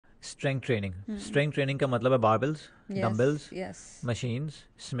Strength training کا مطلب ہے باربلس, dumbbells, machines,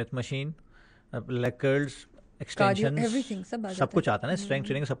 Smith machine, league کرلس, extension, سب کچھ آتا ہے نا. اسٹرینتھ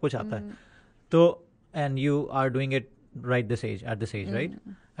ٹریننگ سب کچھ آتا ہے. تو and you are doing it right this age, at this age, right?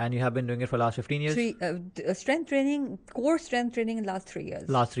 And you have been doing it for last 15 years? core strength training in last 3 years.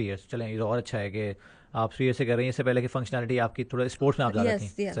 Last 3 years. چلیں یہ تو اور اچھا ہے کہ آپ 3 years سے کر رہی ہیں. اس سے پہلے کی فنکشنالٹی آپ کی تھوڑا اسپورٹس میں آپ زیادہ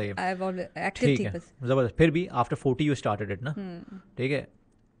تھیں. صحیح ہے, ٹھیک ہے, زبردست. پھر بھی after 40 you started it نا, ٹھیک ہے.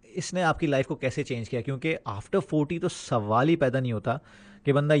 اس نے آپ کی لائف کو کیسے چینج کیا؟ کیونکہ آفٹر 40 تو سوال ہی پیدا نہیں ہوتا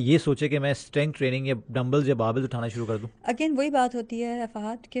کہ بندہ یہ سوچے کہ میں اسٹرینتھ ٹریننگ یا ڈمبلز یا باربلز اٹھانا شروع کر دوں. اگین وہی بات ہوتی ہے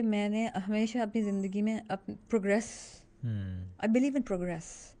فہد کہ میں نے ہمیشہ اپنی زندگی میں progress, I believe in progress,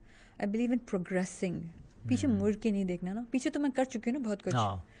 I believe in progressing. پیچھے مڑ کے نہیں دیکھنا نا, پیچھے تو میں کر چکی ہوں نا بہت کچھ.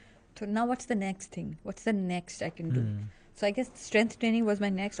 So now what's the next thing, what's the next I can do? So I guess strength training was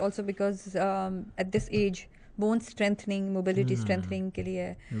my next, also because at this age bone strengthening, mobility strengthening کے لیے,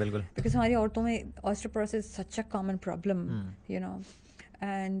 بالکل, because ہماری عورتوں میں osteoporosis is such a common problem, you know,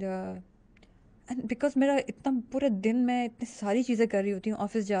 and because میرا اتنا پورے دن میں اتنی ساری چیزیں کر رہی ہوتی ہوں,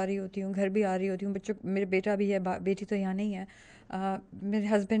 آفس جا رہی ہوتی ہوں, گھر بھی آ رہی ہوتی ہوں, بچوں, میرے بیٹا بھی ہے, بیٹی تو یہاں نہیں ہے, میرے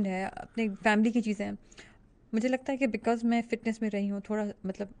ہسبینڈ ہے, اپنے فیملی کی چیزیں. مجھے لگتا ہے کہ بیکاز میں فٹنس میں رہی ہوں تھوڑا,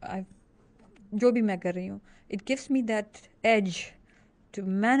 مطلب جو بھی میں کر رہی ہوں, it gives me that age to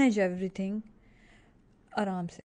manage every thing آرام سے.